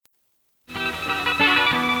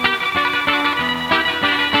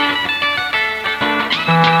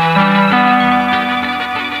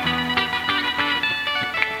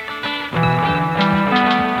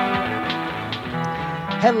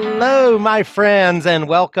Hello, my friends, and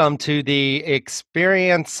welcome to the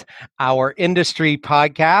Experience Our Industry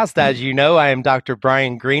podcast. As you know, I am Dr.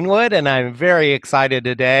 Brian Greenwood, and I'm very excited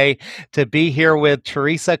today to be here with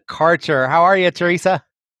Teresa Karcher. How are you, Teresa?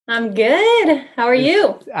 I'm good. How are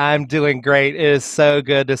you? I'm doing great. It is so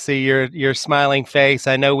good to see your smiling face.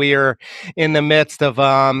 I know we are in the midst of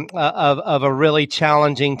a really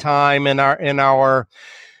challenging time in our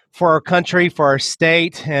for our country, for our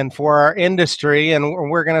state, and for our industry. And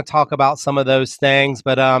we're going to talk about some of those things.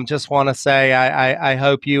 But just want to say, I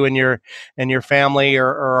hope you and your family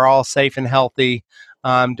are all safe and healthy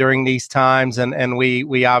during these times. And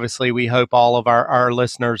we obviously we hope all of our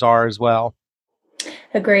listeners are as well.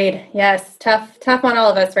 Agreed. Yes, tough on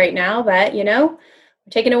all of us right now, but we're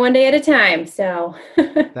taking it one day at a time. So,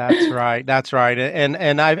 That's right. That's right.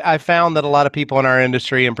 And I found that a lot of people in our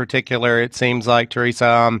industry, in particular, it seems like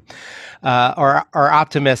Teresa, are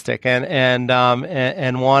optimistic and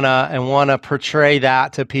wanna portray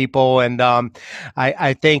that to people. And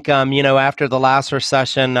I think after the last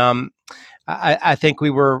recession, I think we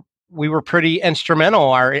were pretty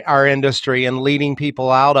instrumental our industry in leading people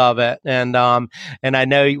out of it, and I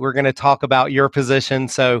know we're going to talk about your position.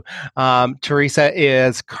 So Teresa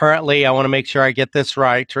is currently, I want to make sure I get this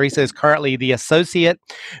right. Teresa is currently the associate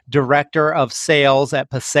director of sales at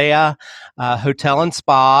Pasea Hotel and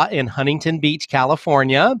Spa in Huntington Beach,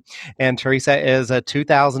 California, and Teresa is a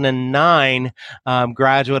 2009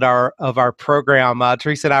 graduate of our program.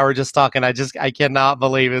 Teresa and I were just talking. I cannot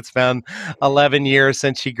believe it's been 11 years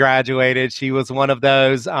since she graduated. She was one of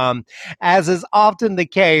those, as is often the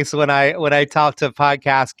case when I talk to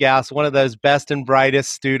podcast guests, one of those best and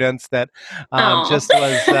brightest students that oh, just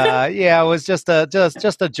was, yeah, it was just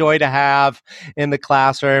a joy to have in the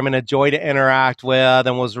classroom and a joy to interact with,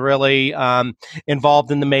 and was really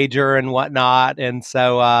involved in the major and whatnot. And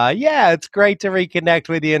so, yeah, it's great to reconnect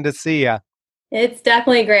with you and to see you. it's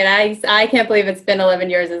definitely great. I can't believe it's been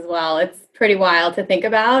 11 years as well. It's pretty wild to think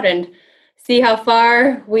about and see how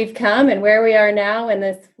far we've come and where we are now in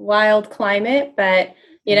this wild climate. But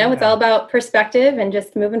it's all Yeah. about perspective and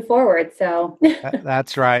just moving forward. So,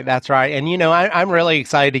 That's right. That's right. And I'm really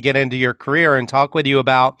excited to get into your career and talk with you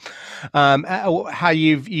about how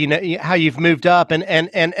you've moved up,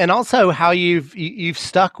 and also how you've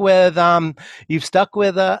stuck with an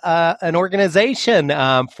organization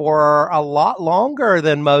for a lot longer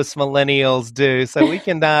than most millennials do. So we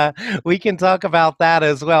can talk about that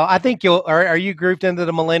as well. I think are you grouped into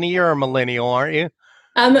the millennial, aren't you?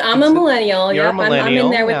 I'm a millennial. You're a Yep, I'm in millennial.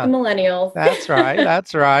 there with the Yeah. millennials. That's right.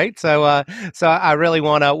 That's right. So I really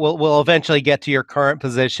want to. We'll eventually get to your current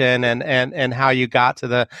position and how you got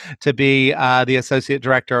to be the associate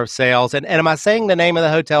director of sales. And am I saying the name of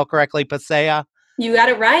the hotel correctly? Pasea. You got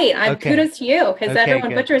it right. I'm Okay. kudos to you because Okay. everyone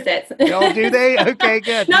Good. butchers Oh, do it. they? Okay.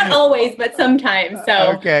 Good. Not always, but sometimes.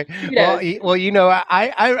 So Okay. Well, kudos.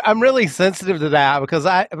 I'm really sensitive to that because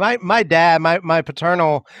my dad, my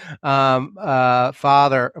paternal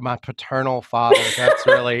father, my paternal father. That's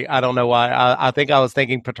really, I don't know why. I think I was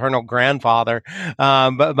thinking paternal grandfather,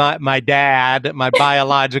 but my dad, my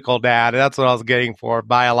biological dad. That's what I was getting for.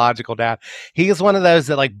 Biological dad. He is one of those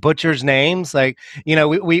that like butchers names. Like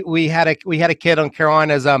we had a kid on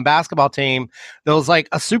Carolina's basketball team that was like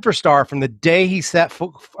a superstar from the day he stepped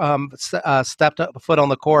up a foot on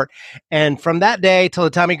the court. And from that day till the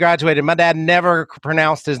time he graduated, my dad never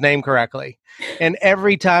pronounced his name correctly. And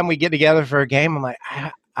every time we get together for a game, I'm like,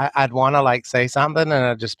 I'd want to like say something, and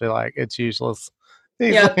I'd just be like, it's useless.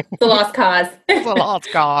 He's Yep, like, it's a lost cause. it's a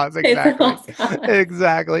lost cause. It's a Exactly. lost cause.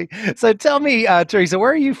 Exactly. So tell me, Teresa,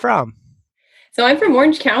 where are you from? So I'm from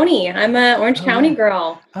Orange County. I'm a Orange Oh, County yeah.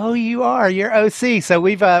 girl. Oh, you are. You're OC. So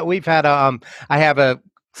we've had I have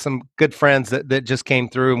some good friends that just came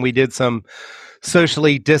through, and we did some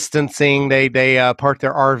socially distancing. They parked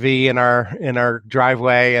their RV in our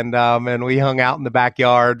driveway, and we hung out in the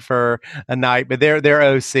backyard for a night. But they're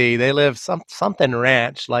OC. They live something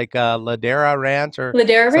ranch like Ladera Ranch or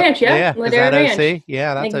Ladera so. Ranch. Yep, Yeah, is that Ladera Ranch. OC?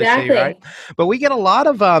 Yeah, that's OC, right? Exactly. But we get a lot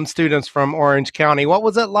of students from Orange County. What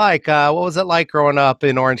was it like? What was it like growing up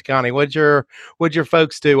in Orange County? What'd your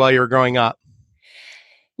folks do while you were growing up?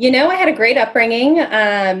 I had a great upbringing.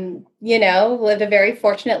 Lived a very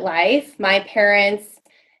fortunate life. My parents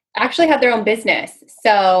actually had their own business.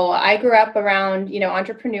 So I grew up around,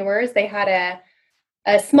 entrepreneurs. They had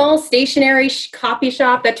a small stationery copy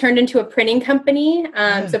shop that turned into a printing company.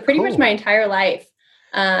 Oh, So pretty much my cool. entire life,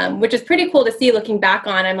 which is pretty cool to see looking back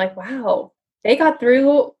on. I'm like, wow, they got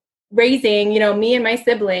through raising, me and my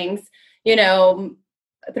siblings, you know,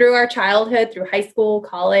 through our childhood, through high school,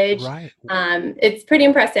 college. Right. It's pretty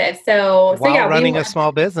impressive. So While yeah, running a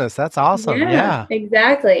small business. That's awesome. yeah, Yeah.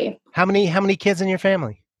 exactly. How many kids in your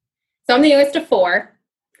family? So I'm the youngest of four.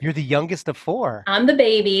 You're the youngest of four. I'm the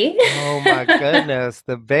baby. Oh my goodness,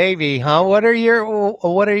 the baby, huh? What are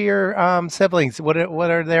your siblings? What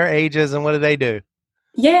are their ages and what do they do?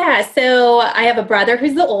 Yeah, so I have a brother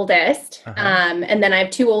who's the oldest, Uh-huh. and then I have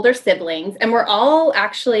two older siblings, and we're all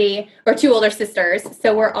actually, or two older sisters,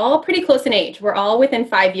 so we're all pretty close in age. We're all within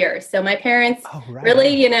 5 years. So my parents Oh, right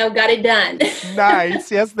really, on. got it done.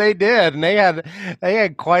 Nice. Yes, they did, and they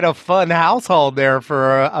had quite a fun household there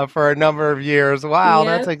for a number of years. Wow,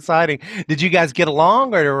 that's Yep. exciting. Did you guys get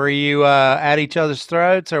along, or were you at each other's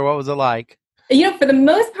throats, or what was it like? For the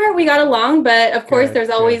most part, we got along, but of course, Good, there's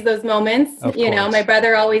good. always those moments. Of My course.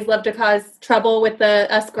 brother always loved to cause trouble with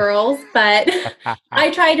us girls, but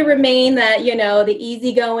I try to remain the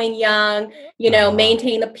easygoing young, uh,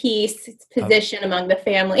 maintain the peace of position among the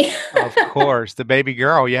family. Of course, the baby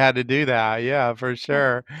girl, you had to do that. Yeah, for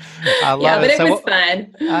sure. I Yeah, love but it. it So was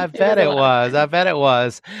fun. I It was bet a it lot of was. I fun. bet it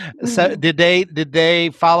was. So Mhm. did they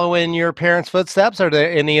follow in your parents' footsteps? Are there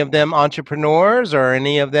any of them entrepreneurs or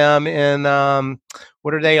any of them in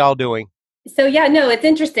what are they all doing? So yeah, no, it's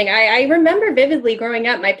interesting. I remember vividly growing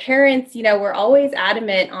up, my parents, were always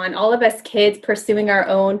adamant on all of us kids pursuing our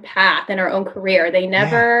own path and our own career. They Yeah.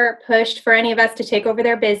 never pushed for any of us to take over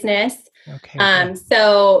their business. Okay, good.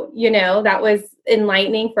 So that was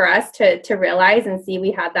enlightening for us to realize and see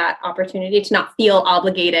we had that opportunity to not feel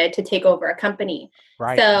obligated to take over a company.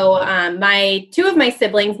 Right. So my two of my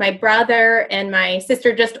siblings, my brother and my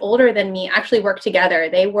sister, just older than me, actually work together.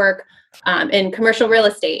 They work in commercial real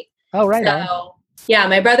estate. Oh, right on. So yeah,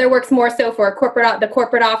 my brother works more so for the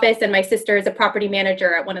corporate office, and my sister is a property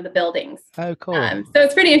manager at one of the buildings. Oh, cool. So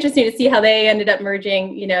it's pretty interesting to see how they ended up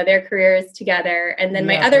merging, their careers together. And then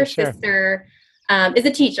my Yeah, other for sure. sister is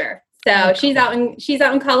a teacher, Oh, so cool. she's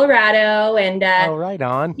out in Colorado, and Oh, right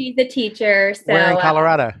on. she's a teacher. So Where in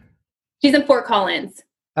Colorado? she's in Fort Collins.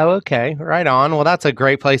 Oh, okay. Right on. Well, that's a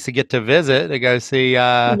great place to get to visit, to go see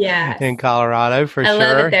Yes, in Colorado for I love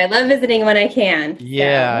it sure. there. I love visiting when I can.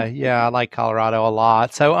 Yeah, So yeah, I like Colorado a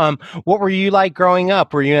lot. So, what were you like growing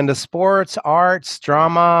up? Were you into sports, arts,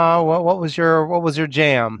 drama? What was your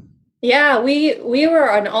jam? yeah, we were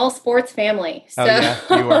an all sports family. Oh, So yeah,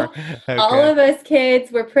 you were. all Okay. of us kids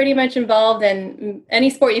were pretty much involved in any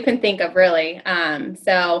sport you can think of, really.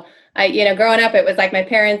 So growing up, it was like my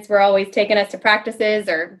parents were always taking us to practices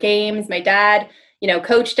or games. My dad,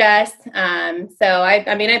 coached us. So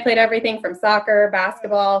I mean, I played everything from soccer,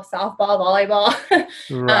 basketball, softball, volleyball.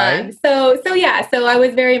 Right. So yeah, so I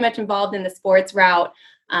was very much involved in the sports route,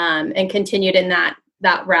 and continued in that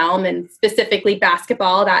realm, and specifically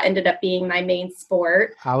basketball. That ended up being my main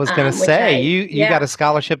sport, I was gonna which say you got a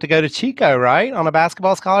scholarship to go to Chico, right? On a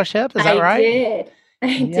basketball scholarship, is that I right? did.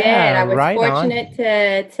 I did. Yeah, I was right on.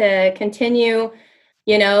 fortunate to continue,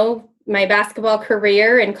 my basketball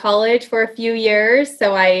career in college for a few years.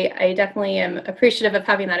 So I definitely am appreciative of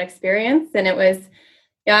having that experience. And it was,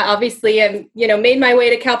 yeah, obviously, made my way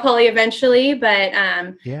to Cal Poly eventually, but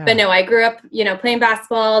Yeah. no, I grew up, playing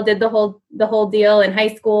basketball, did the whole deal in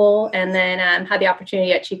high school, and then had the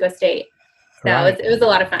opportunity at Chico State. So Right. it was a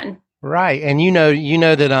lot of fun. Right, and you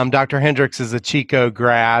know that Dr. Hendricks is a Chico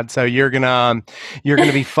grad, so you're gonna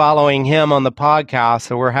be following him on the podcast.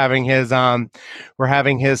 So we're having his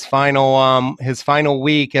final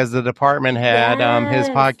week as the department head. His Yes,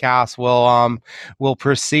 podcast will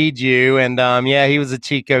precede you, and yeah, he was a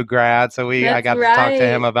Chico grad, so I that's got to talk to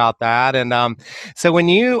him right. about that. And so when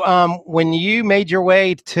you made your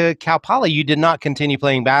way to Cal Poly, you did not continue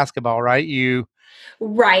playing basketball, right? You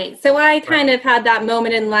Right. So I right, kind of had that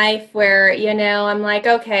moment in life where, I'm like,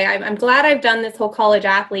 okay, I'm glad I've done this whole college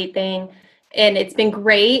athlete thing. And it's been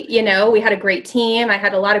great. We had a great team. I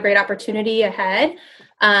had a lot of great opportunity ahead.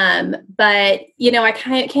 But I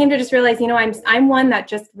kind of came to just realize, I'm one that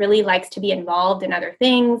just really likes to be involved in other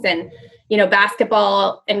things. And,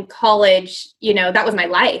 basketball and college, that was my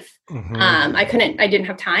life. hmm I didn't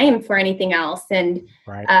have time for anything else. And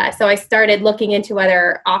right. so I started looking into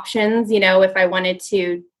other options, if I wanted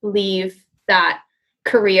to leave that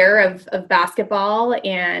career of basketball,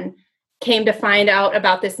 and came to find out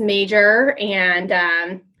about this major.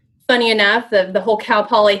 And funny enough, the whole Cal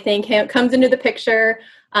Poly thing comes into the picture,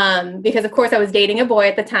 because, of course, I was dating a boy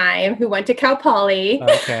at the time who went to Cal Poly.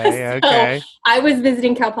 Okay, So okay. I was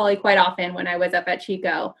visiting Cal Poly quite often when I was up at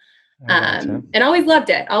Chico, I gotcha. and always loved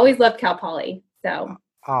it. Always loved Cal Poly. So.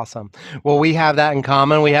 Awesome. Well, we have that in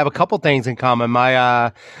common. We have a couple things in common.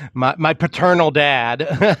 My paternal dad,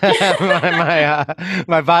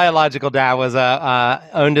 my biological dad was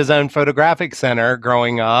owned his own photographic center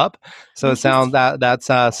growing up. So it sounds Interesting.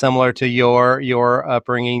 that's similar to your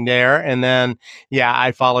upbringing there. And then yeah,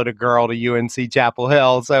 I followed a girl to UNC Chapel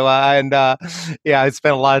Hill. So yeah, I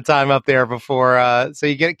spent a lot of time up there before. So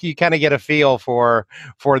you kind of get a feel for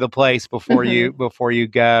the place Mhm. before you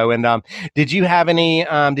go. And did you have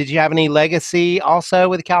any legacy also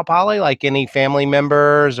with Cal Poly? Like any family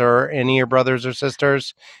members or any of your brothers or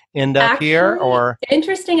sisters end up here? Actually, Or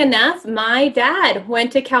interesting enough, my dad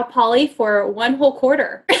went to Cal Poly for one whole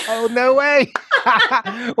quarter. oh no way!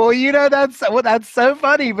 Well, that's so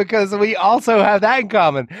funny because we also have that in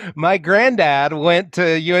common. My granddad went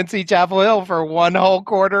to UNC Chapel Hill for one whole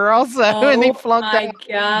quarter also, and he Oh flunked my out.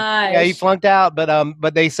 Yeah, he gosh. flunked out,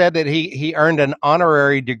 but they said that he earned an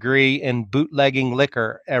honorary degree in bootlegging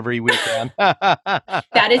liquor every weekend.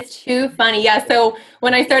 That is too funny. Yeah. So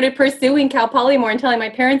when I started pursuing Cal Poly more and telling my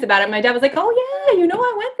parents about it, my dad was like, "Oh yeah,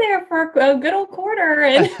 I went there for a good old quarter."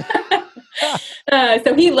 And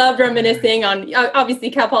so he loved reminiscing on obviously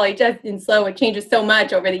Cal Poly just in slow. It changes so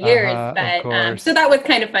much over the years, Of but so course. that was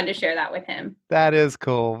kind of fun to share that with him. That is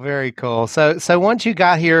cool. Very cool. So once you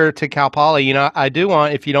got here to Cal Poly, I do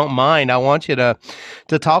want, if you don't mind, I want you to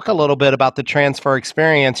talk a little bit about the transfer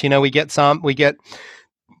experience.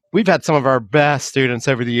 We've had some of our best students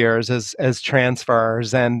over the years as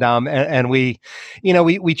transfers, and we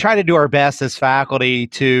try to do our best as faculty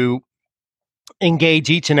to engage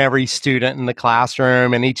each and every student in the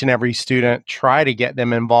classroom, and each and every student try to get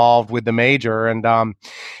them involved with the major. And more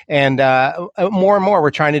and more we're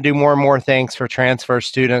trying to do more and more things for transfer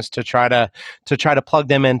students to try to plug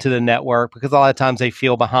them into the network, because a lot of times they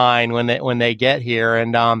feel behind when they get here.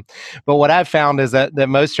 But what I've found is that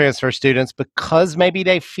most transfer students, because maybe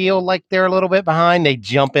they feel like they're a little bit behind, they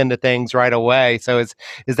jump into things right away. So is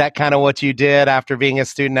that kind of what you did after being a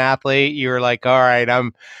student athlete? You were like, all right,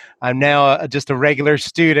 I'm now just a regular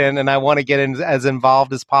student, and I want to get as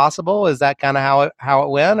involved as possible. Is that kind of how it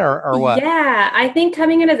went, or what? Yeah, I think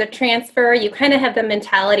coming in as a transfer, you kind of have the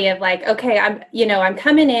mentality of like, okay, I'm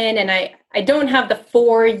coming in and I don't have the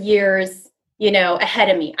 4 years, ahead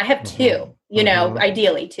of me. I have Hmm. two, Hmm.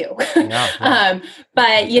 ideally two. Yeah, yeah.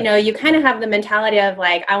 But you kind of have the mentality of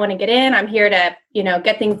like, I want to get in. I'm here to,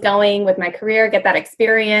 get things going with my career, get that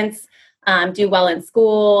experience, do well in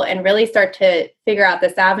school, and really start to figure out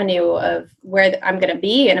this avenue of where I'm going to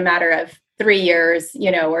be in a matter of 3 years,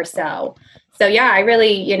 or so. So yeah, I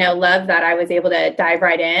really, love that I was able to dive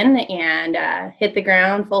right in and hit the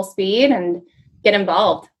ground full speed and get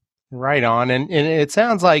involved. Right on. And it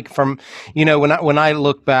sounds like when I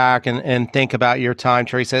look back and think about your time,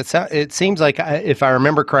 Teresa, it seems like, if I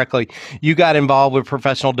remember correctly, you got involved with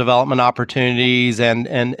professional development opportunities and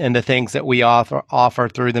the things that we offer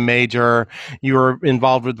through the major. You were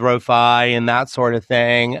involved with ROFI and that sort of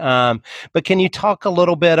thing. But can you talk a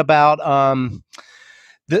little bit about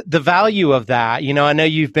the value of that? I know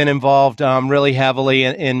you've been involved really heavily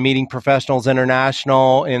in Meeting Professionals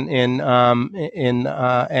International, and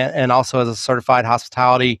also as a certified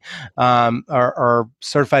hospitality, or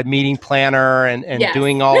certified meeting planner, and Yes.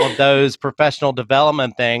 doing all of those professional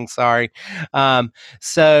development things. Sorry.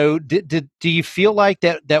 So do you feel like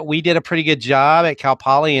that we did a pretty good job at Cal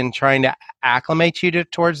Poly in trying to acclimate you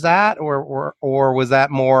towards that, or was that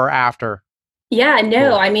more after Yeah,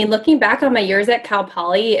 no, school? I mean, looking back on my years at Cal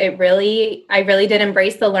Poly, I really did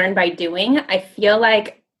embrace the learn by doing. I feel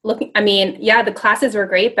like I mean, yeah, the classes were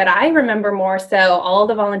great, but I remember more so all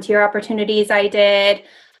the volunteer opportunities I did,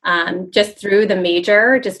 just through the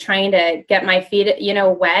major, just trying to get my feet,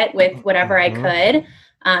 wet with whatever I Hmm. could.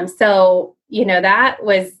 So, that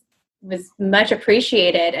was much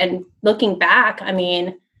appreciated. And looking back, I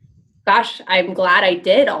mean, gosh, I'm glad I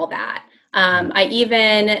did all that. I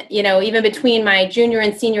even, even between my junior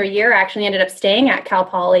and senior year, I actually ended up staying at Cal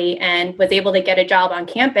Poly and was able to get a job on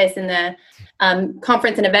campus in the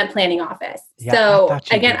conference and event planning office. Yeah, I So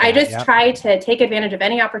thought you again, did I that. just Yep. tried to take advantage of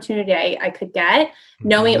any opportunity I could get,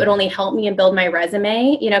 knowing it Hmm. would only help me and build my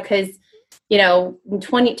resume, because,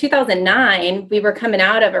 in 2009, we were coming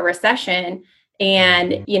out of a recession,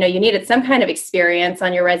 and Hmm. you needed some kind of experience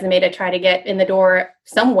on your resume to try to get in the door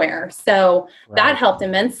somewhere. So that Right. helped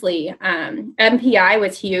immensely. MPI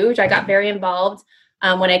was huge. I got very involved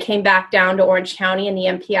when I came back down to Orange County in the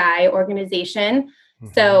MPI organization. Hmm.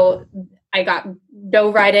 So I got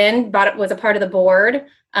dove right in, was a part of the board.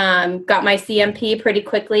 got my CMP pretty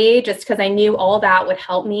quickly just because I knew all that would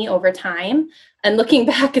help me over time. And looking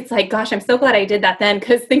back, it's like, gosh, I'm so glad I did that then,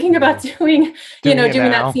 because thinking about doing that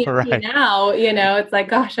now, CMP right? now, it's like,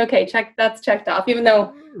 gosh, okay, that's checked off, even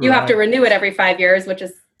though you have to Right, renew it every 5 years, which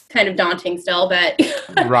is kind of daunting still, but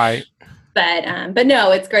right. but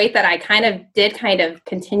no, it's great that I kind of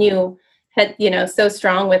continue, so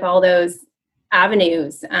strong with all those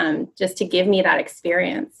avenues, just to give me that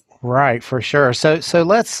experience. Right, for sure. So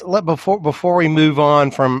let before we move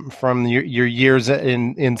on from your years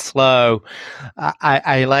in slow,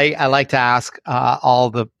 I like to ask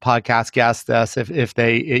all the podcast guests this if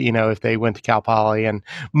they if they went to Cal Poly, and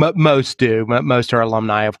most do. Most are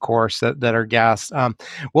alumni, of course, that are guests.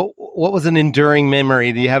 What was an enduring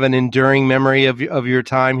memory? Do you have an enduring memory of your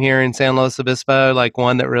time here in San Luis Obispo, like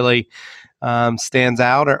one that really stands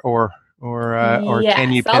out, or can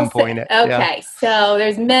Yes, you pinpoint it? Yeah. okay. So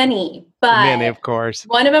there's many, Many, but of course.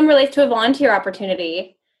 one of them relates to a volunteer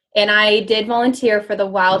opportunity. And I did volunteer for the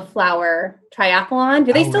Wildflower Triathlon.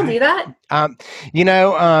 Do they Oh, still do right. that?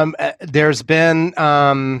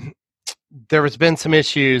 There has been some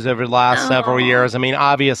issues over the last several Oh, years. I mean,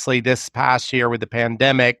 obviously, this past year with the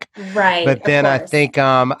pandemic, right, but of then course.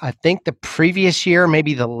 I think the previous year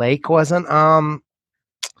maybe the lake wasn't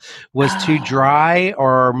was too Oh, dry,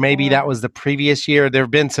 or maybe that yeah, was the previous year. There have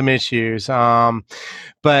been some issues.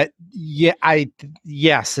 But yeah,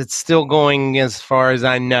 yes, it's still going as far as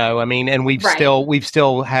I know. I mean, and right. we've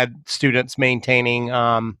still had students maintaining,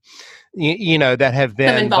 that have Some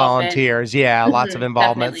been involvement. volunteers. Yeah, lots of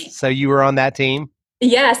involvements. Definitely. So you were on that team.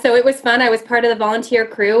 Yeah, so it was fun. I was part of the volunteer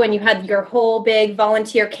crew, and you had your whole big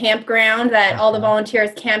volunteer campground that all the Uh-huh. volunteers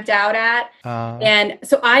camped out at. Uh, And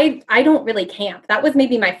so I don't really camp. That was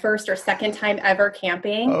maybe my first or second time ever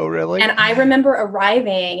camping. oh, really? And I remember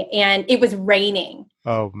arriving and it was raining.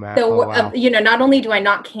 Oh, Matt. Oh, So, wow. not only do I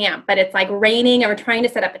not camp, but it's like raining and we're trying to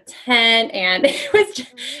set up a tent. And it was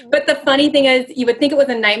just, but the funny thing is, you would think it was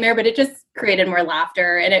a nightmare, but it just created more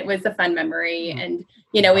laughter and it was a fun memory. And,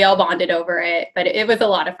 we all bonded over it, but it was a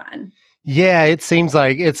lot of fun. Yeah, it seems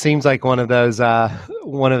like one of those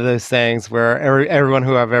things where everyone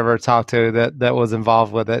who I've ever talked to that was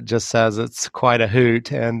involved with it just says it's quite a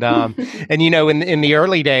hoot. And in the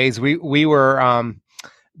early days we were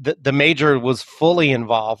the major was fully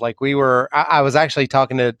involved. Like I was actually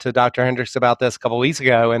talking to Dr. Hendricks about this a couple of weeks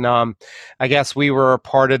ago, and I guess we were a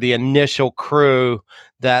part of the initial crew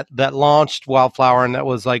that launched Wildflower, and that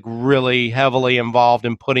was like really heavily involved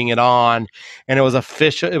in putting it on. And it was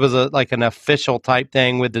official. It was like an official type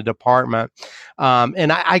thing with the department.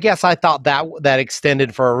 And I guess I thought that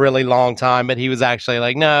extended for a really long time, but he was actually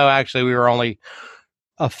like, no, actually, we were only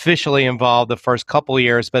officially involved the first couple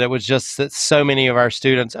years, but it was just that so many of our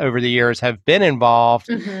students over the years have been involved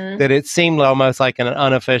Hmm. that it seemed almost like an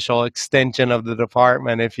unofficial extension of the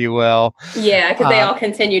department, if you will. Yeah, because they Uh, all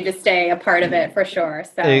continued to stay a part of it for sure.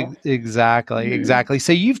 So, exactly, mhm. exactly.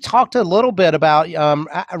 So you've talked a little bit about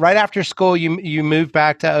right after school, you moved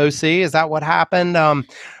back to OC. Is that what happened?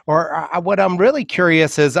 What I'm really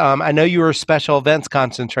curious is, I know you were special events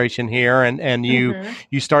concentration here, and Hmm.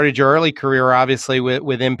 you started your early career obviously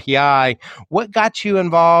with MPI. What got you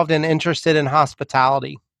involved and interested in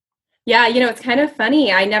hospitality? Yeah, it's kind of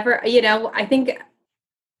funny. I never, I think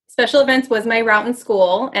special events was my route in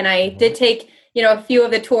school, and I Mhm. did take, a few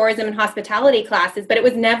of the tourism and hospitality classes, but it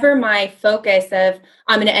was never my focus of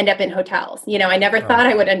I'm going to end up in hotels. I never Right, thought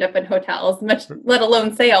I would end up in hotels, much let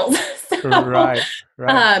alone sales. So, right,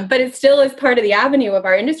 right. but it still is part of the avenue of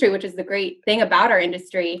our industry, which is the great thing about our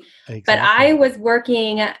industry. But Exactly. I was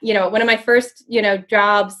working, one of my first,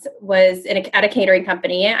 jobs was at a catering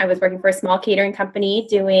company. I was working for a small catering company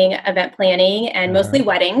doing event planning and Uh-huh, mostly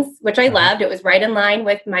weddings, which I uh-huh. loved. It was right in line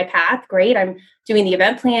with my path. Great. I'm doing the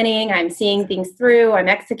event planning, I'm seeing things through, I'm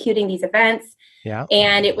executing these events. Yeah.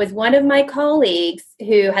 And it was one of my colleagues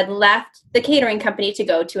who had left the catering company to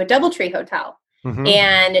go to a Doubletree hotel. Mm-hmm.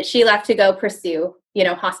 And she left to go pursue,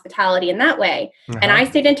 hospitality in that way. And Uh-huh. I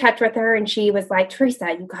stayed in touch with her and she was like,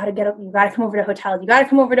 Teresa, you gotta come over to hotels. You gotta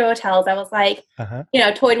come over to hotels. I was like, Uh-huh.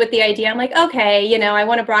 toyed with the idea. I'm like, okay, I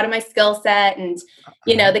want to broaden my skill set. And,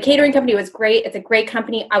 Uh-huh. the catering company was great. It's a great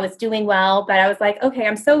company. I was doing well, but I was like, okay,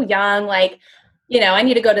 I'm so young. Like, I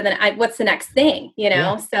need to go to what's the next thing, Yeah.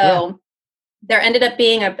 Yeah. So there ended up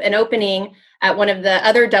being an opening at one of the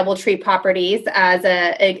other Doubletree properties as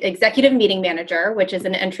a executive meeting manager, which is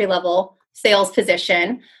an entry level sales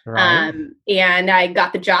position. Right. And I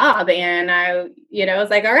got the job, and I was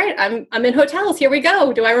like, all right, I'm in hotels. Here we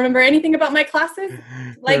go. Do I remember anything about my classes?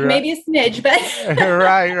 Like Right. maybe a smidge, but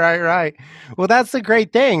Right. Well, that's the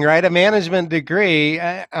great thing, right? A management degree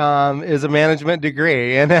is a management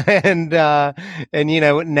degree, and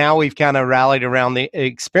now we've kind of rallied around the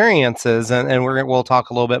experiences, and we'll talk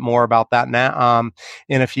a little bit more about that now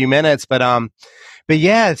in a few minutes, but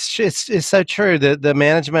yeah, it's so true. The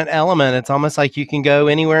management element, it's almost like you can go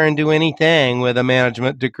anywhere and do anything with a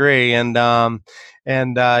management degree, and so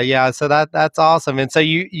that's awesome. And so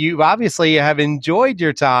you obviously have enjoyed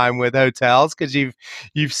your time with hotels because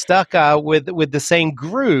you've stuck with the same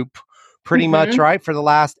group pretty much, Mhm. right, for the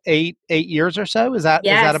last eight years or so. Is that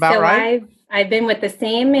Yes, about so right? I've been with the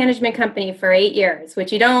same management company for 8 years,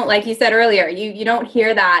 which you don't, like you said earlier, you don't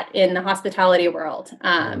hear that in the hospitality world. So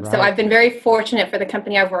Right, I've been very fortunate for the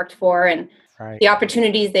company I've worked for and right. the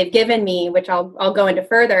opportunities they've given me, which I'll go into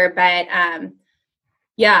further. But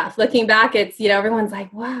yeah, looking back, it's everyone's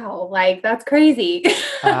like, wow, like that's crazy.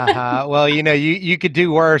 Uh-huh. Well, you could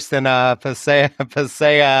do worse than Paseo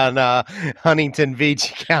and Huntington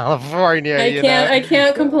Beach, California. I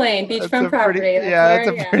can't complain. Beachfront property,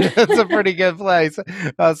 that's where, yeah. That's a pretty good place.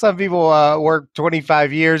 Some people work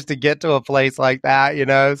 25 years to get to a place like that.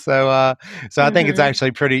 So I think it's Hmm.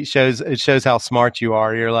 actually it shows how smart you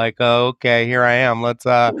are. You're like, oh, okay, here I am. I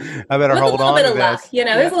better With a hold little on bit to of luck, this. there's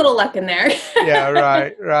Yeah. a little luck in there. Yeah,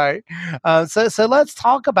 right. So let's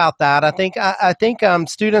talk about that. I think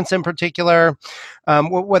students in particular,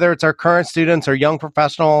 whether it's our current students or young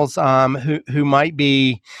professionals who might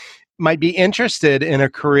be interested in a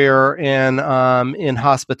career in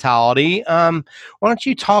hospitality. Why don't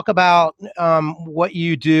you talk about what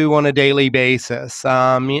you do on a daily basis?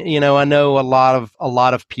 I know a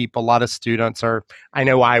lot of people, a lot of students are. I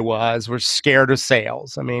know were scared of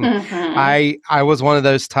sales. I mean, Hmm. I was one of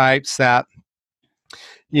those types that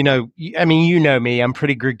I mean, me, I'm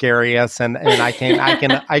pretty gregarious and I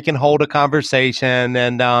can hold a conversation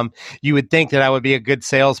and you would think that I would be a good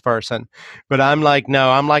salesperson, but I'm like, no,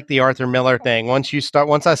 I'm like the Arthur Miller thing. Once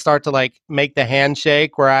I start to like make the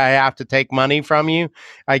handshake where I have to take money from you,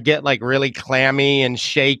 I get like really clammy and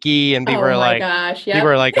shaky and Oh my gosh, people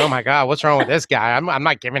are yep. like, "Oh my God, what's wrong with this guy? I'm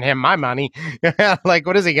not giving him my money." Like,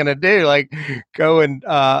 what is he gonna do? Like, go and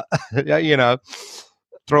you know,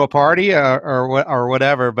 throw a party or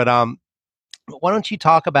whatever. But why don't you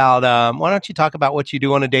talk about what you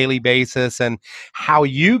do on a daily basis and how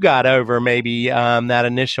you got over maybe that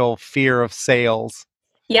initial fear of sales?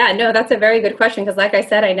 Yeah, no, that's a very good question because, like I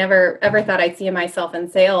said, I never ever thought I'd see myself in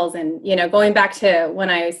sales. And, going back to when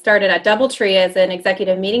I started at Doubletree as an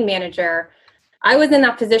executive meeting manager, I was in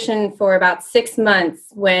that position for about 6 months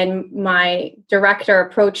when my director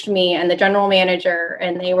approached me and the general manager,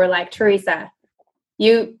 and they were like, Teresa,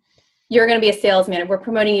 you you're going to be a sales manager. We're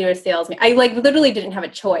promoting you to a sales manager. I like literally didn't have a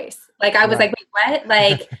choice. Like I was Right. like, wait, what?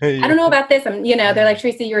 Like, I Yeah. don't know about this. They're like,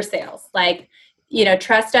 Teresa, you're sales. Like,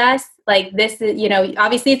 trust us. Like this is,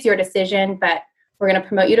 obviously it's your decision, but we're going to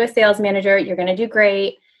promote you to a sales manager. You're going to do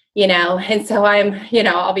great, And so I'm,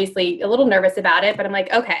 obviously a little nervous about it, but I'm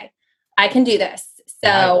like, okay, I can do this.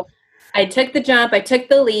 Right. So I took the jump, I took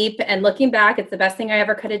the leap, and looking back, it's the best thing I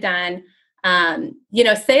ever could have done.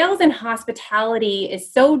 Sales and hospitality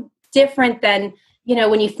is so different than,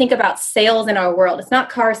 when you think about sales in our world. It's not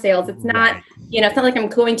car sales. It's not, Right. it's not like I'm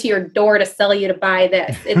going to your door to sell you to buy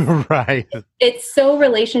this. Right. It's so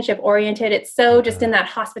relationship oriented. It's so just in that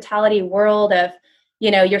hospitality world of,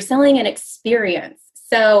 you're selling an experience.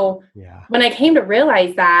 So Yeah. when I came to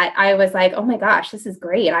realize that, I was like, oh my gosh, this is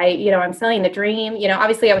great. I'm selling the dream.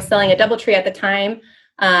 Obviously I was selling a Doubletree at the time.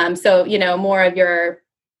 So, more of your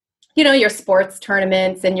sports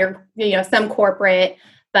tournaments and some corporate,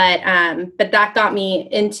 but that got me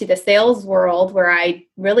into the sales world where I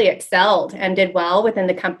really excelled and did well within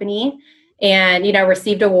the company, and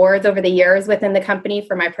received awards over the years within the company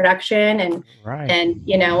for my production Right. and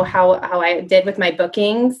how I did with my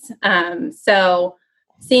bookings. So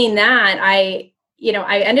seeing that, I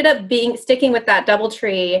ended up sticking with that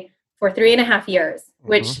Doubletree for 3.5 years, Hmm.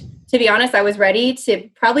 which, to be honest, I was ready to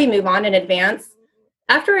probably move on in advance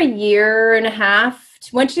after a year and a half.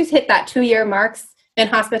 Once you hit that 2 year marks in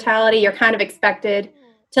hospitality, you're kind of expected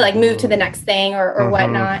to like move to the next thing or Hmm.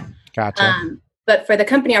 whatnot. Gotcha. But for the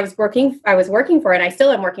company I was working for, and I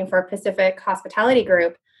still am working for, Pacific Hospitality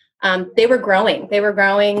Group. They were growing. They were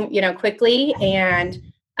growing, quickly. And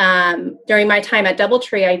during my time at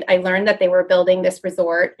Doubletree, I learned that they were building this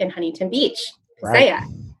resort in Huntington Beach, Right. Pasaya.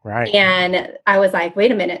 Right. And I was like,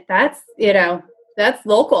 wait a minute, that's that's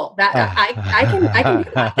local. That I can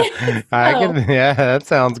do that. I So can, yeah, that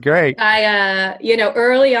sounds great.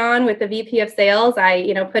 early on with the VP of sales,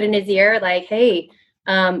 put in his ear like, hey,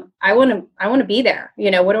 I want to be there.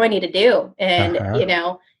 What do I need to do? And,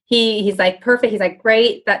 Uh-huh. he's like, perfect. He's like,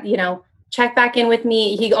 great. That, check back in with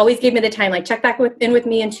me. He always gave me the time, like in with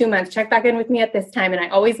me in 2 months, check back in with me at this time. And I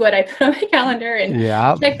always would, I put on my calendar and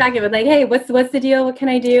Yeah. check back in with like, hey, what's the deal? What can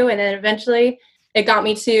I do? And then eventually it got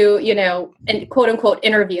me to, and quote unquote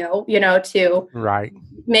interview, to Right.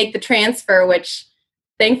 make the transfer, which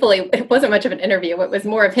thankfully it wasn't much of an interview. It was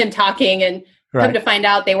more of him talking, and come Right. to find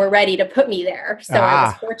out they were ready to put me there. So I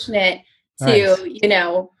was fortunate Nice.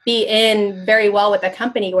 to, be in very well with a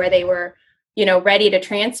company where they were, ready to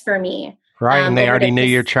transfer me. Right. And they over already to knew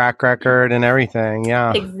your track record and everything.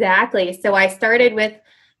 Yeah. Exactly. So I started with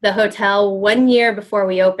the hotel 1 year before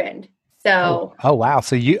we opened. Oh, So oh wow.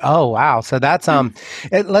 Oh wow. So that's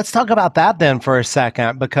let's talk about that then for a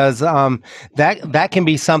second, because that can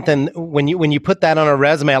be something when you put that on a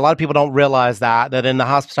resume. A lot of people don't realize that in the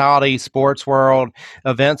hospitality, sports world,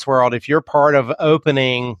 events world, if you're part of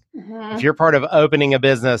opening if you're part of opening a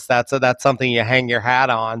business, that's something you hang your hat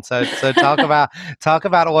on. So talk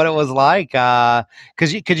about what it was like,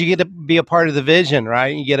 because you get to be a part of the vision,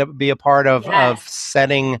 right? You get to be a part of yes.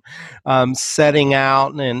 setting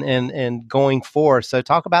out and going forth. So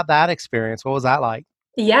talk about that experience. What was that like?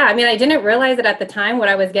 Yeah, I mean, I didn't realize it at the time what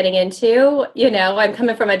I was getting into. I'm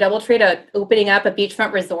coming from a DoubleTree to opening up a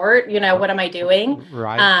beachfront resort. What am I doing?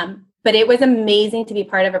 Right. But it was amazing to be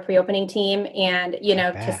part of a pre-opening team and,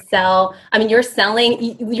 to Bet. sell. I mean, you're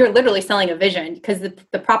literally selling a vision because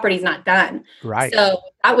the property's not done. Right. So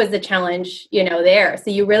that was the challenge, there. So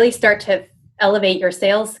you really start to elevate your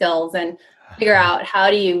sales skills and figure out how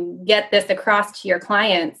do you get this across to your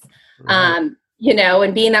clients. Right.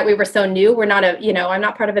 And being that we were so new, we're not I'm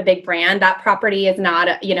not part of a big brand. That property is not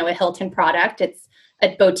a Hilton product. It's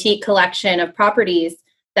a boutique collection of properties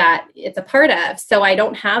that it's a part of. So I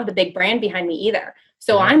don't have the big brand behind me either.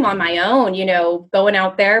 So Right. I'm on my own, going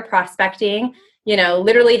out there prospecting,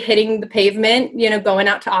 literally hitting the pavement, going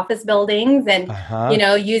out to office buildings and,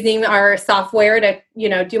 using our software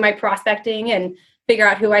to, do my prospecting and figure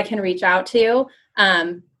out who I can reach out to.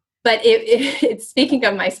 But it's speaking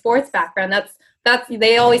of my sports background, that's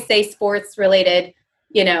they always say sports related,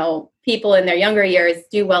 people in their younger years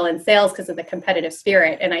do well in sales because of the competitive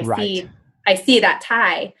spirit. And I see that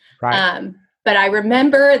tie. Right. But I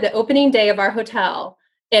remember the opening day of our hotel,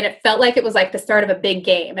 and it felt like it was like the start of a big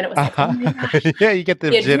game. And it was like, oh my gosh, Yeah, you get the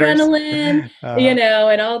the jitters. adrenaline,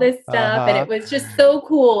 and all this stuff. And it was just so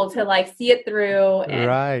cool to like see it through and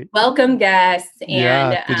Right. welcome guests. And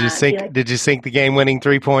Yeah. Did you sink the game winning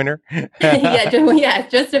 3-pointer? yeah,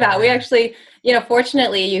 just about. We actually,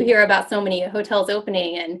 fortunately, you hear about so many hotels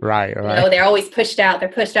opening, and Right. they're always pushed out. They're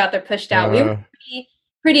pushed out. They're pushed out. We were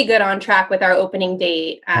pretty good on track with our opening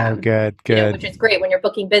date. Good. Which is great when you're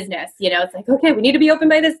booking business. It's like, okay, we need to be open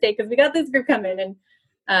by this date because we got this group coming, and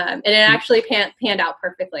it actually panned out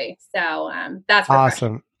perfectly. So that's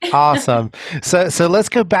awesome. Awesome. So let's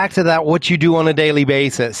go back to that. What you do on a daily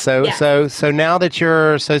basis. So now that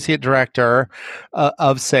you're associate director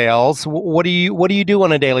of sales, what do you do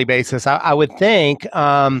on a daily basis? I would think.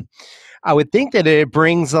 I would think that it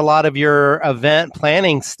brings a lot of your event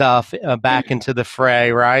planning stuff back into the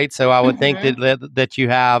fray, right? So I would think that you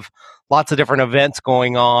have lots of different events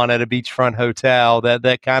going on at a beachfront hotel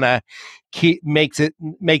that kind of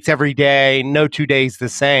makes every day, no 2 days the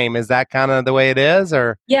same. Is that kind of the way it is,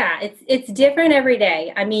 or? Yeah, it's different every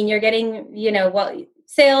day. I mean, you're getting,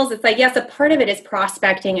 sales. It's like, yes, a part of it is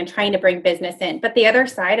prospecting and trying to bring business in, but the other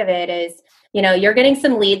side of it is, you're getting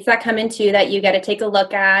some leads that come into that you got to take a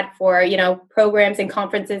look at for, programs and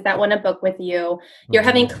conferences that want to book with you. You're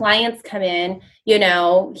having clients come in,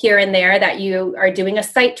 here and there that you are doing a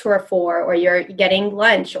site tour for, or you're getting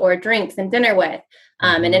lunch or drinks and dinner with.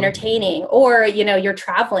 And entertaining, or, you're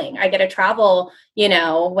traveling. I get to travel,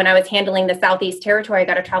 when I was handling the Southeast Territory, I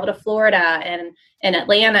got to travel to Florida and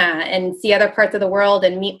Atlanta and see other parts of the world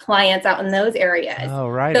and meet clients out in those areas. Oh,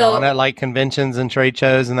 right. So, on at like conventions and trade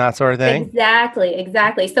shows and that sort of thing.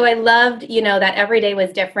 Exactly. So I loved, that every day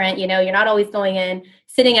was different. You're not always going in,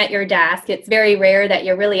 sitting at your desk. It's very rare that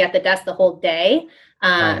you're really at the desk the whole day.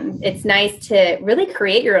 It's nice to really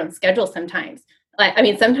create your own schedule sometimes. I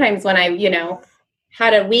mean, sometimes when I,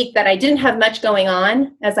 had a week that I didn't have much going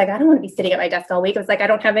on, I was like, I don't want to be sitting at my desk all week. I was like, I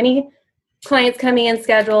don't have any clients coming in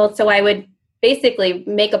scheduled. So I would basically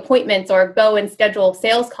make appointments or go and schedule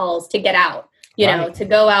sales calls to get out, to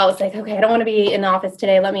go out. It's like, okay, I don't want to be in the office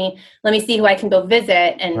today. Let me see who I can go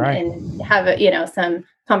visit and have, some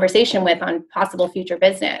conversation with on possible future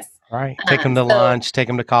business. Right. Take them to So lunch, take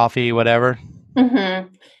them to coffee, whatever.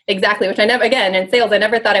 exactly, which I never, again, in sales, I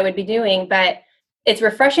never thought I would be doing, but it's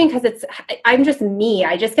refreshing because I'm just me.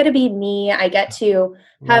 I just get to be me. I get to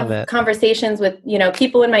Love have it. conversations with,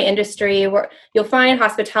 people in my industry where you'll find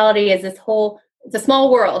hospitality is it's a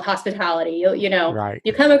small world, hospitality. Right.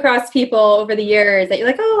 You come across people over the years that you're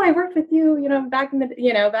like, oh, I worked with you, back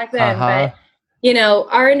then. Uh-huh. But,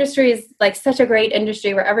 our industry is like such a great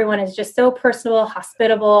industry where everyone is just so personable,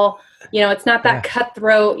 hospitable. It's not that Yeah.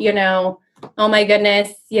 cutthroat, oh my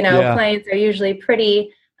goodness, Yeah. clients are usually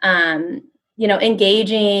pretty,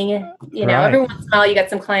 engaging. Right. Every once in a while you get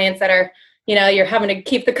some clients that are, you're having to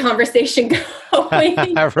keep the conversation going. But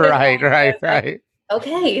it's Right, right, almost like, right.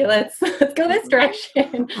 okay, let's go this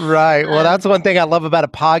direction. Right. Well, Um, that's one thing I love about a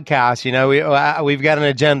podcast. We've got an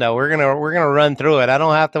agenda. We're gonna run through it. I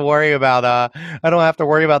don't have to worry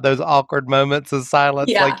about those awkward moments of silence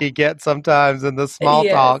like yeah. you get sometimes in the small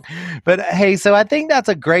Yes. talk. But hey, so I think that's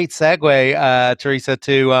a great segue, Teresa,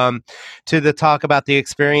 to the talk about the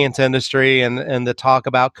experience industry and the talk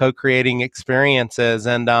about co-creating experiences.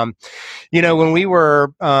 And when we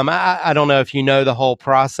were, I don't know if you know the whole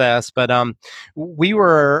process, but we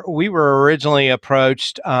were originally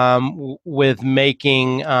approached with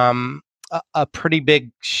making a pretty big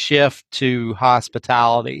shift to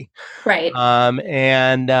hospitality. Right.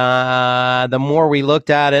 And the more we looked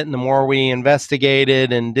at it and the more we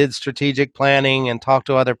investigated and did strategic planning and talked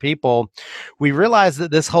to other people, we realized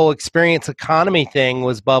that this whole experience economy thing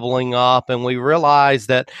was bubbling up. And we realized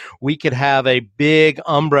that we could have a big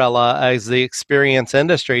umbrella as the experience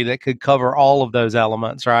industry that could cover all of those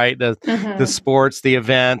elements, right? The Hmm. sports, the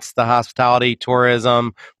events, the hospitality,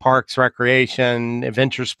 tourism, parks, recreation,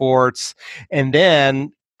 adventure sports. And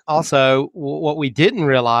then also what we didn't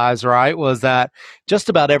realize, right, was that just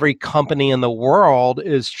about every company in the world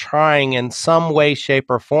is trying in some way, shape,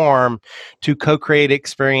 or form to co-create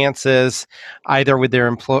experiences either with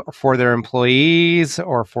for their employees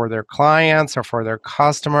or for their clients or for their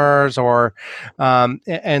customers, or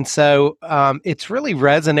and so it's really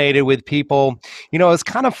resonated with people. It's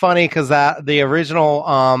kind of funny because that the original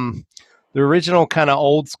kind of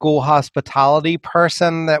old school hospitality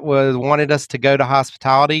person that was wanted us to go to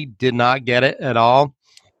hospitality did not get it at all.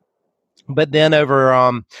 But then over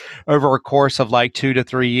a course of like 2 to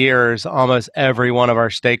 3 years, almost every one of our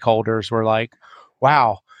stakeholders were like,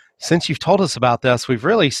 "Wow, since you've told us about this, we've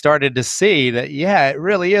really started to see that, yeah, it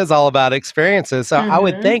really is all about experiences." So I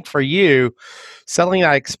would Hmm. think for you, selling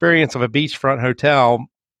that experience of a beachfront hotel,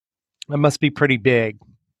 it must be pretty big.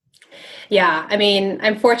 Yeah, I mean,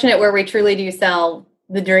 I'm fortunate where we truly do sell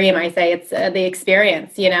the dream. I say it's the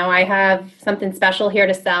experience. I have something special here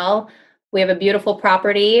to sell. We have a beautiful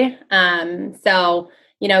property. So,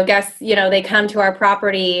 guests, they come to our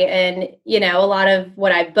property and, a lot of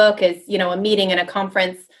what I book is, a meeting and a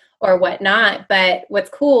conference or whatnot. But what's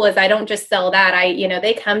cool is I don't just sell that.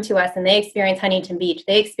 They come to us and they experience Huntington Beach.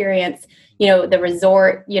 They experience, the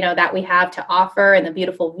resort, that we have to offer and the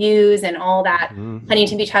beautiful views and all that Mhm.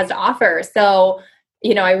 Huntington Beach has to offer. So,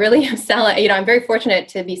 I really am selling, I'm very fortunate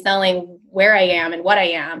to be selling where I am and what I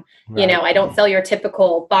am. Right. I don't sell your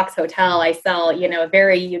typical box hotel. I sell, a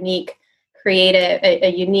very unique, creative, a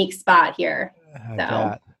unique spot here. I So,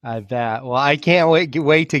 bet. I bet. Well, I can't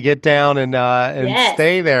wait to get down and yes,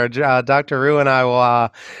 stay there. Dr. Rue and I will. I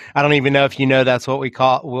don't even know if you know that's what we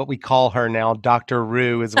call her now. Dr.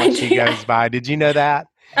 Rue is I what she do. goes by. Did you know that?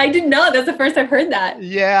 I did not. That's the first I've heard that.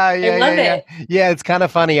 Yeah, I yeah, yeah, love yeah, it. yeah. It's kind of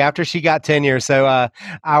funny. After she got tenure, so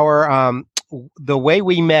our the way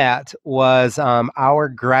we met was our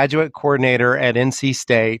graduate coordinator at NC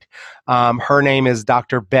State. Her name is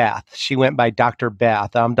Dr. Beth. She went by Dr.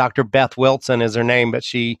 Beth. Dr. Beth Wilson is her name, but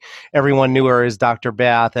everyone knew her as Dr.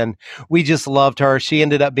 Beth, and we just loved her. She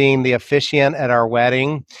ended up being the officiant at our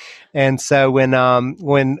wedding, and so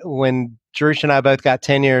when Jerush and I both got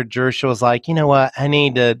tenure, Jerush was like, you know what? I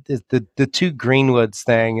need the two Greenwoods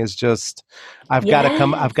thing is just I've Yes.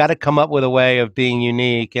 got to come up with a way of being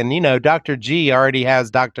unique. And Dr. G already has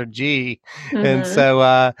Dr. G. And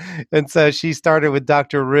Hmm. so she started with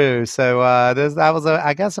Dr. Rue. So that was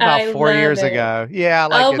I guess about I four love years it. ago. Yeah, I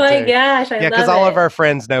like Oh it my too. gosh, I Yeah, because love all of it. our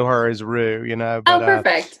friends know her as Rue. Oh, But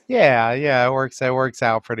perfect. yeah, yeah, it works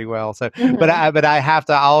out pretty well. So, but Hmm. I have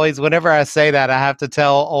to always, whenever I say that, I have to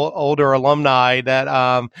tell older alumni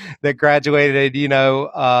that graduated,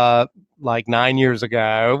 like 9 years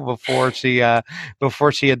ago before she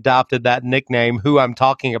adopted that nickname, who I'm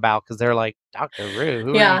talking about, because they're like, Dr. Rue, who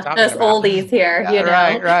are you Yeah, talking us about? oldies here, Yeah,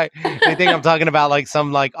 right, right. They think I'm talking about like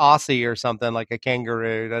some like Aussie or something, like a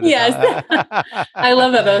kangaroo. Yes. I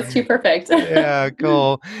love it. That was too perfect. Yeah,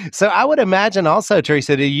 cool. So I would imagine also,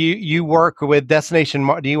 Teresa, do you work with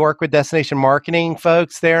do you work with destination marketing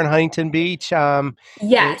folks there in Huntington Beach,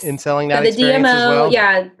 Yes. in selling So that the experience as DMO, well?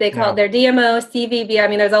 yeah, they call Yeah. it their DMO, CVB. I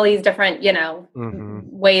mean, there's all these different, Hmm.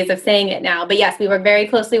 ways of saying it now. But yes, we work very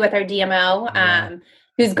closely with our DMO, Yeah.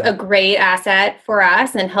 who's Yeah. a great asset for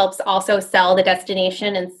us and helps also sell the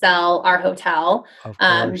destination and sell our hotel. Of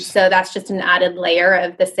course. So that's just an added layer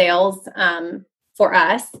of the sales for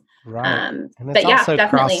us. Right. And it's But yeah, also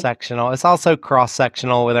cross definitely. sectional. It's also cross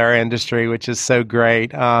sectional with our industry, which is so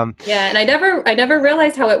great. Yeah, and I never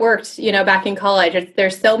realized how it worked, back in college.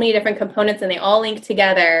 There's so many different components and they all link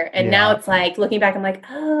together. And now Yeah. it's like looking back, I'm like,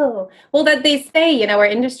 oh, well, that they say, our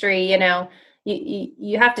industry,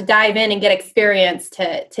 you have to dive in and get experience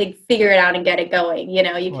to figure it out and get it going. You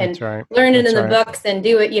can That's right. learn it in That's the right. books and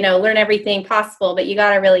do it, learn everything possible, but you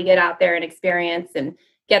got to really get out there and experience and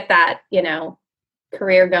get that,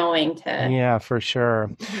 career going to. Yeah, for sure.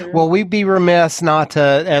 Mhm. Well, we'd be remiss not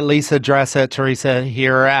to at least address it, Teresa,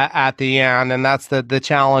 here at the end, and that's the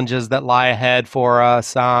challenges that lie ahead for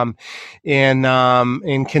us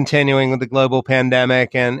in continuing with the global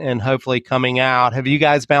pandemic and hopefully coming out. Have you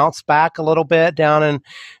guys bounced back a little bit down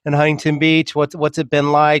in Huntington Beach? What's it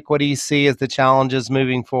been like? What do you see as the challenges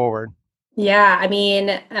moving forward? Yeah, I mean,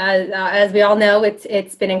 as we all know,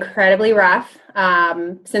 it's been incredibly rough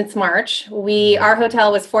since March. Our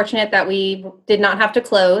hotel was fortunate that we did not have to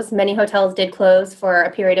close. Many hotels did close for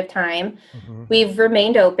a period of time. Mm-hmm. We've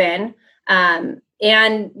remained open, and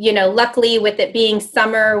luckily with it being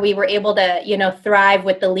summer, we were able to thrive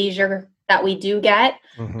with the leisure that we do get.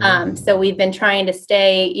 Mm-hmm. So we've been trying to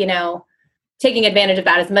stay taking advantage of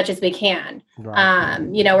that as much as we can. Right.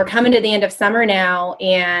 We're coming to the end of summer now,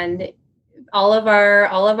 and all of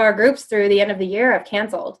our groups through the end of the year have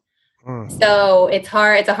canceled. Mm. So it's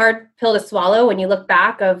a hard pill to swallow when you look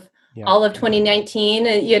back of Yeah. all of 2019,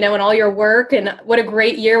 and all your work and what a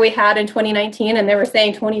great year we had in 2019. And they were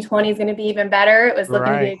saying 2020 is going to be even better. It was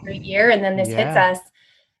looking to be a Right. great year. And then this hits Yeah. us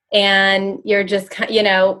and you're just,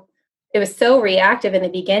 it was so reactive in the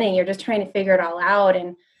beginning. You're just trying to figure it all out.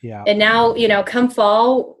 Yeah. And now, come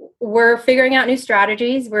fall, we're figuring out new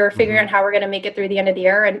strategies. We're figuring Mm-hmm. out how we're going to make it through the end of the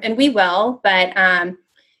year, and we will. But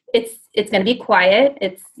it's going to be quiet.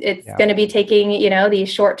 It's Yeah. going to be taking these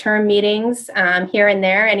short term meetings here and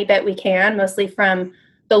there, any bit we can, mostly from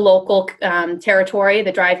the local territory,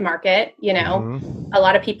 the drive market. Mm-hmm. A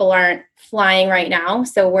lot of people aren't flying right now,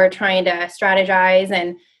 so we're trying to strategize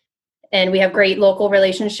and we have great local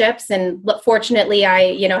relationships. And fortunately,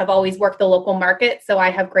 I, have always worked the local market, so I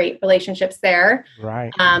have great relationships there.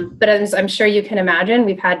 Right. But as I'm sure you can imagine,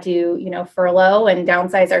 we've had to, furlough and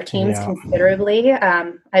downsize our teams Yeah. considerably.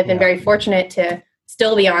 I've been Yeah. very fortunate to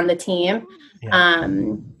still be on the team. Yeah.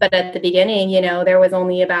 But at the beginning, there was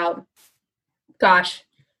only about,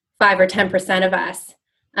 5 or 10% of us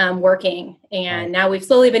working. And Right. now we've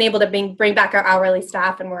slowly been able to bring back our hourly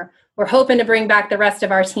staff, and we're hoping to bring back the rest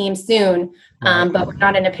of our team soon, Right. but we're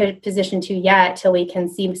not in a position to yet till we can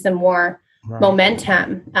see some more Right.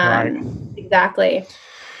 momentum. Right. Exactly.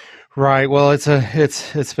 Right. Well,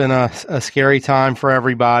 it's been a scary time for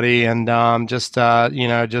everybody, and just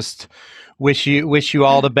just wish you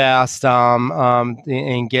all the best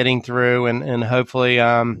in getting through, and hopefully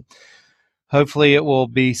it will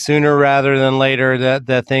be sooner rather than later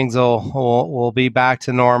that things will be back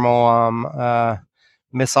to normal.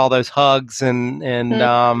 Miss all those hugs and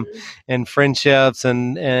friendships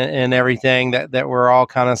and everything that we're all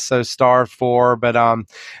kind of so starved for. But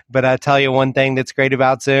I tell you, one thing that's great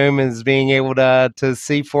about Zoom is being able to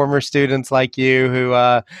see former students like you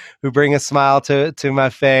who bring a smile to my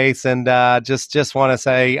face, and just want to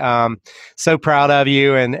say so proud of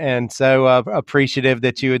you, and so appreciative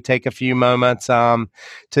that you would take a few moments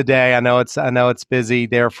today. I know it's busy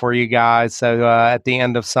there for you guys. So at the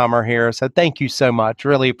end of summer here, so thank you so much.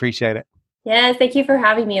 Really appreciate it. Yes, thank you for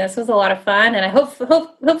having me. This was a lot of fun, and I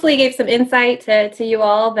hopefully gave some insight to you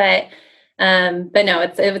all. But no,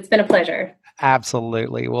 it's been a pleasure.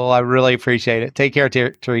 Absolutely. Well, I really appreciate it. Take care,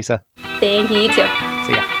 Teresa. Thank you, you too.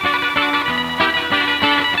 See ya.